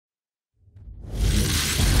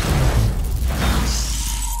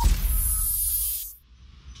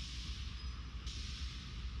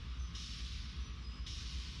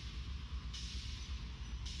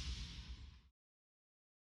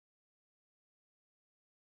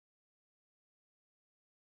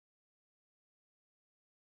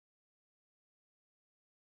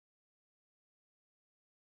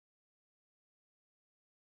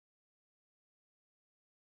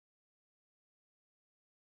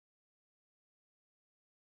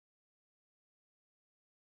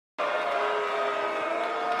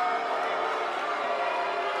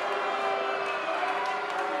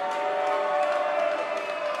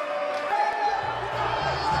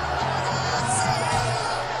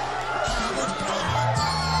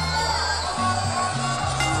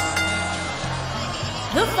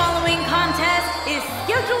is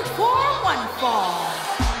scheduled for one fall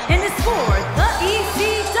and is for the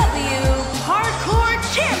ECW Hardcore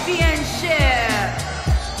Championship.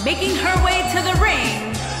 Making her way to the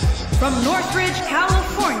ring from Northridge,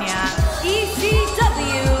 California,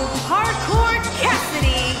 ECW Hardcore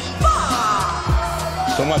Cassidy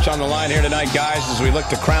Fox. So much on the line here tonight, guys, as we look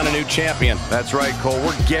to crown a new champion. That's right, Cole.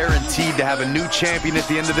 We're guaranteed to have a new champion at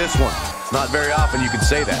the end of this one. It's not very often you can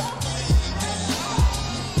say that.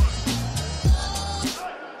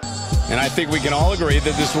 And I think we can all agree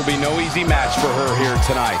that this will be no easy match for her here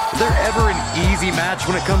tonight. Is there ever an easy match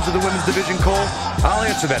when it comes to the women's division, Cole? I'll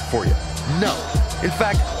answer that for you. No. In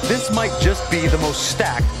fact, this might just be the most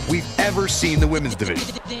stacked we've ever seen the women's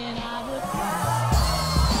division.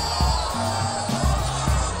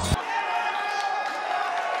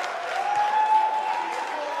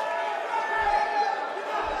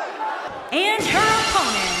 And her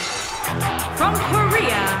opponent, from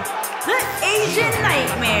Korea, the Asian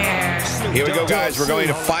Nightmare. Here we go, guys. We're going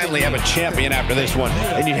to finally have a champion after this one.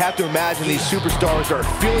 And you'd have to imagine these superstars are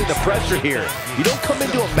feeling the pressure here. You don't come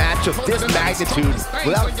into a match of this magnitude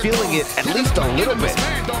without feeling it at least a little bit.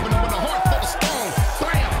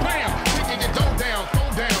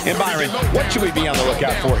 And Byron, what should we be on the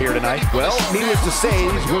lookout for here tonight? Well, needless to say,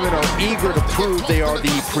 these women are eager to prove they are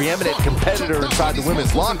the preeminent competitor inside the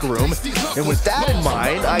women's locker room. And with that in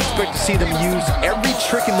mind, I expect to see them use every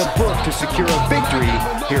trick in the book to secure a victory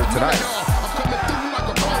here tonight.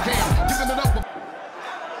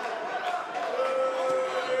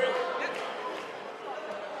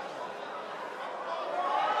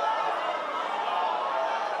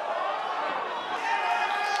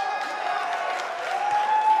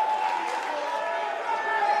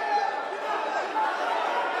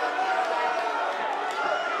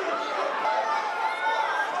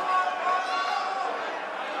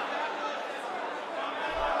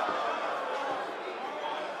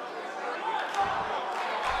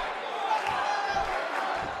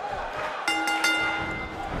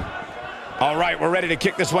 All right, we're ready to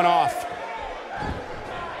kick this one off.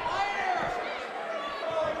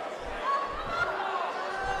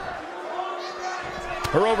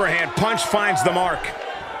 Her overhand punch finds the mark.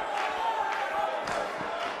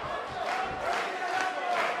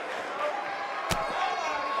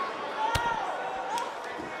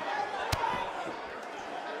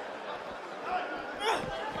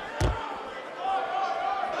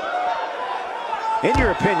 In your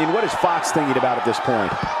opinion, what is Fox thinking about at this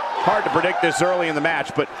point? Hard to predict this early in the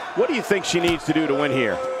match, but what do you think she needs to do to win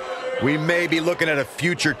here? We may be looking at a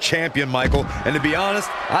future champion, Michael, and to be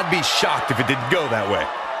honest, I'd be shocked if it didn't go that way.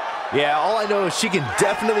 Yeah, all I know is she can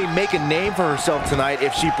definitely make a name for herself tonight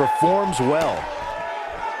if she performs well.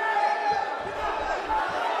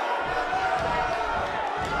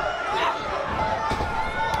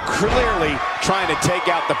 Clearly trying to take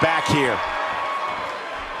out the back here.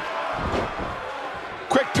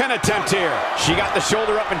 Quick pin attempt here. She got the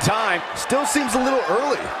shoulder up in time. Still seems a little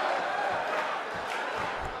early.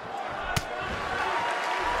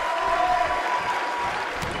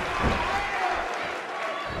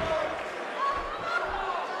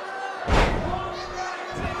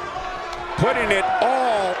 Putting it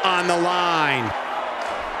all on the line.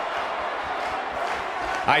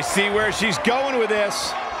 I see where she's going with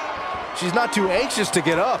this. She's not too anxious to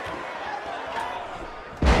get up.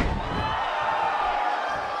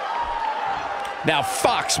 Now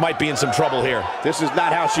Fox might be in some trouble here. This is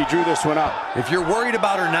not how she drew this one up. If you're worried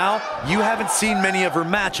about her now, you haven't seen many of her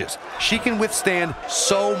matches. She can withstand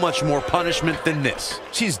so much more punishment than this.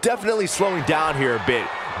 She's definitely slowing down here a bit,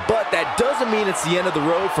 but that doesn't mean it's the end of the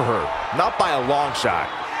road for her. Not by a long shot.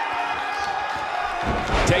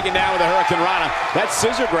 Taken down with a Hurricane Rana. That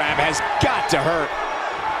scissor grab has got to hurt.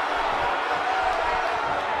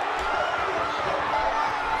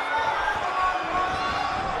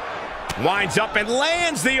 Winds up and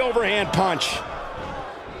lands the overhand punch.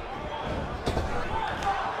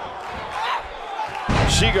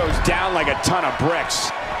 She goes down like a ton of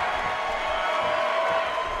bricks.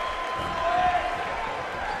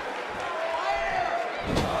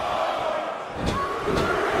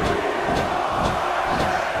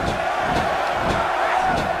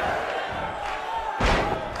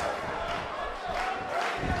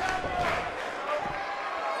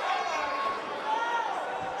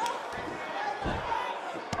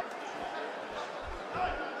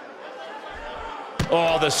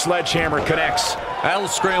 Oh, the sledgehammer connects. That'll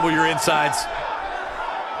scramble your insides.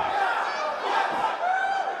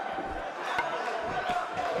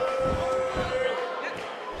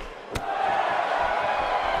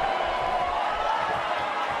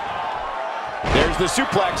 There's the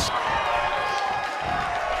suplex.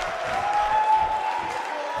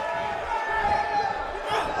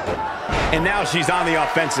 And now she's on the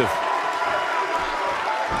offensive.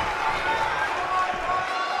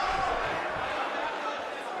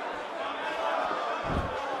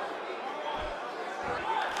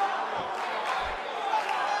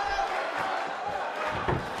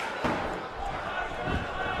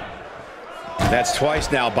 That's twice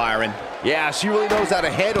now, Byron. Yeah, she really knows how to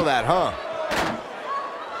handle that, huh?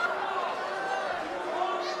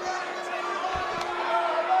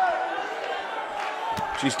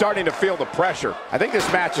 She's starting to feel the pressure. I think this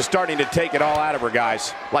match is starting to take it all out of her,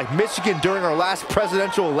 guys. Like Michigan during our last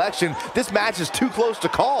presidential election, this match is too close to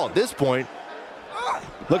call at this point.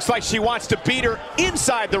 Looks like she wants to beat her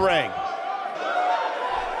inside the ring.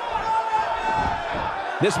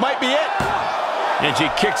 This might be it. And she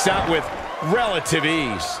kicks out with relative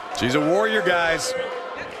ease. She's a warrior, guys.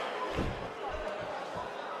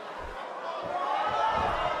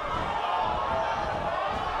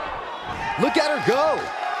 Look at her go.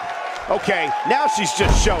 Okay, now she's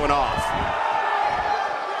just showing off.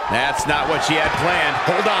 That's not what she had planned.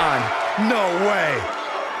 Hold on. No way.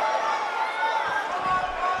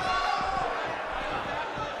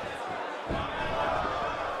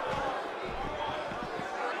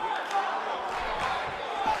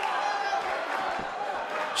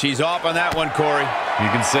 She's off on that one, Corey. You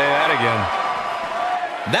can say that again.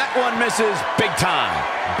 That one misses big time.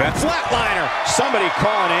 Flatliner. Somebody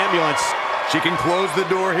call an ambulance. She can close the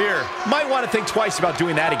door here. Might want to think twice about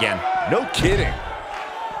doing that again. No kidding.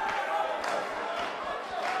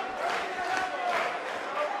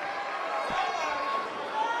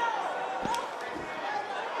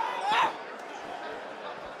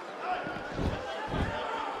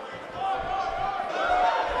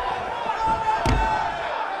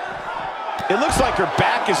 It looks like her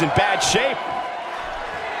back is in bad shape.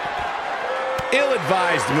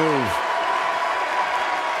 Ill-advised move.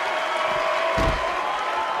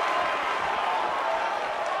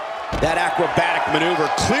 That acrobatic maneuver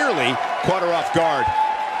clearly caught her off guard.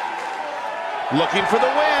 Looking for the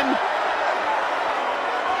win.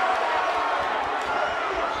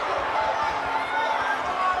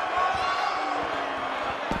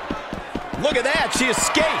 Look at that, she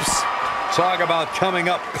escapes. Talk about coming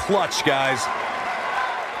up clutch, guys.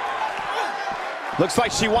 Looks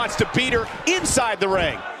like she wants to beat her inside the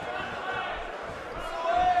ring.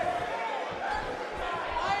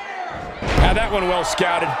 Had that one well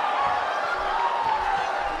scouted.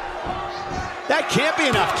 That can't be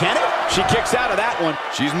enough, can it? She kicks out of that one.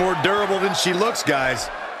 She's more durable than she looks, guys.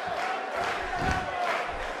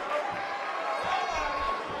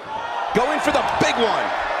 Going for the big one.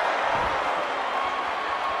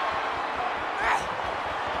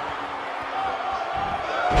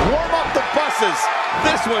 Warm up the buses.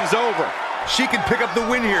 This one's over. She can pick up the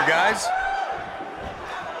win here, guys.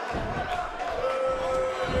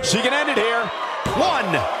 She can end it here. 1,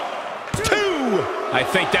 2. I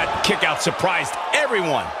think that kick out surprised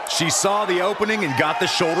everyone. She saw the opening and got the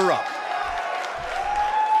shoulder up.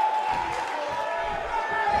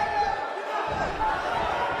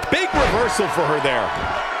 Big reversal for her there.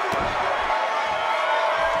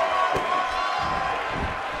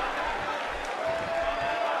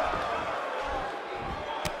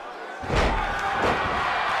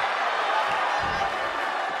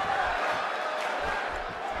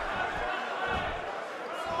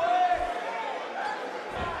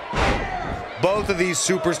 Both of these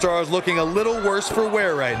superstars looking a little worse for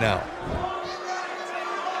wear right now.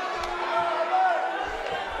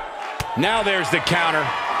 Now there's the counter.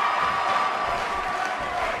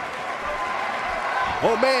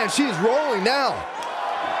 Oh man, she's rolling now.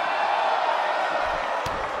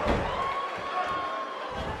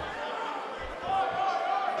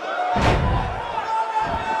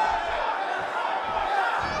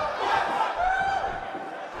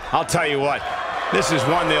 I'll tell you what, this is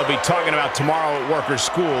one they'll be talking about tomorrow at workers'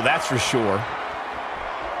 school, that's for sure.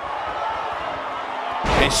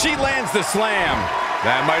 And she lands the slam.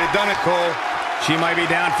 That might have done it, Cole. She might be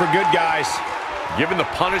down for good, guys. Given the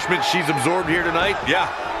punishment she's absorbed here tonight,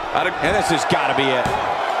 yeah. And this has got to be it.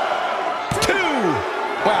 2!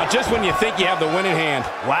 Wow, just when you think you have the win in hand.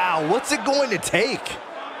 Wow, what's it going to take?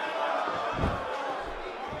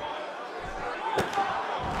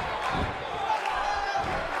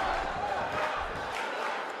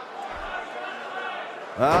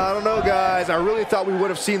 I don't know, guys. I really thought we would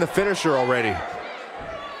have seen the finisher already.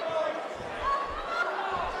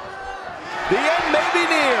 The end may be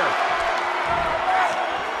near.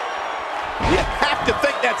 You have to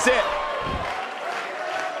think that's it.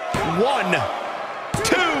 1,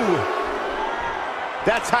 2.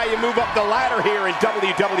 That's how you move up the ladder here in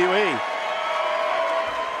WWE.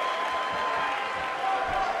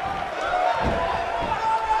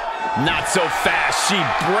 Not so fast. She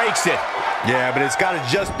breaks it. Yeah, but it's got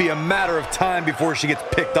to just be a matter of time before she gets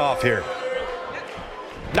picked off here.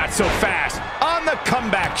 Not so fast. On the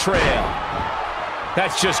comeback trail.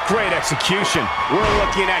 That's just great execution. We're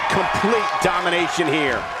looking at complete domination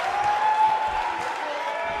here.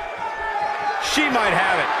 She might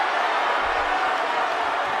have it.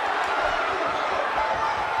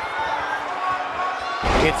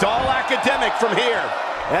 It's all academic from here.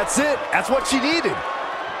 That's it. That's what she needed.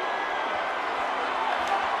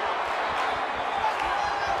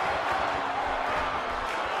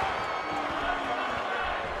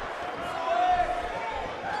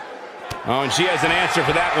 Oh, and she has an answer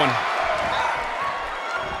for that one.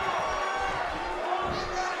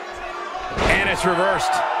 And it's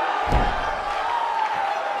reversed.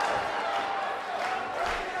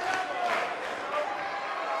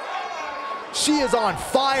 She is on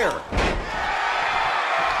fire.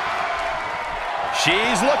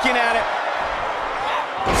 She's looking at it.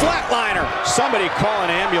 Flatliner. Somebody call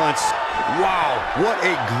an ambulance. Wow, what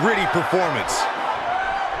a gritty performance.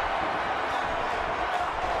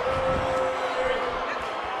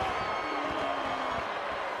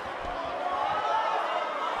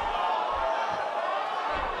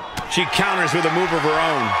 She counters with a move of her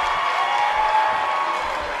own.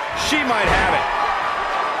 She might have it.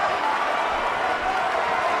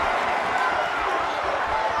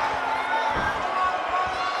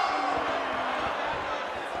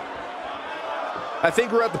 I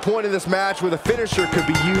think we're at the point in this match where the finisher could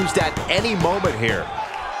be used at any moment here.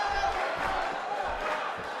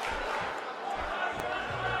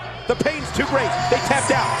 The pain's too great. They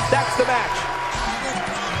tapped out. That's the match.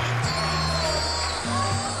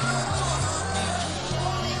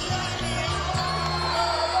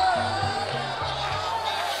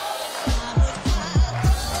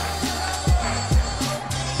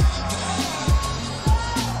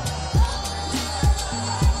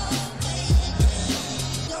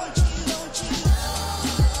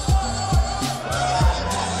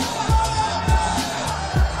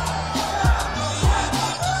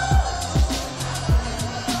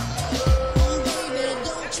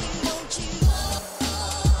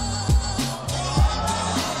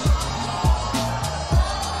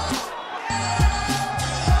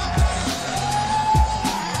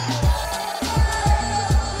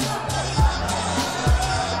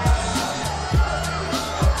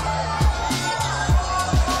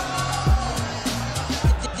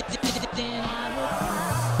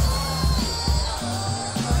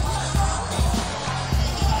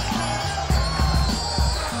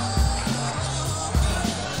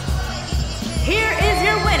 Here is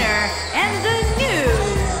your winner and the new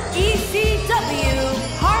ECW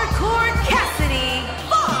Hardcore Cassidy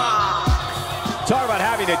Fox. Talk about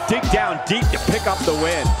having to dig down deep to pick up the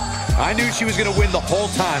win. I knew she was going to win the whole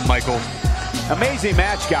time, Michael. Amazing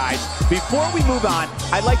match, guys. Before we move on,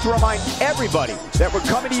 I'd like to remind everybody that we're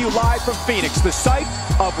coming to you live from Phoenix, the site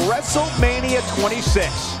of WrestleMania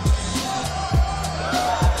 26.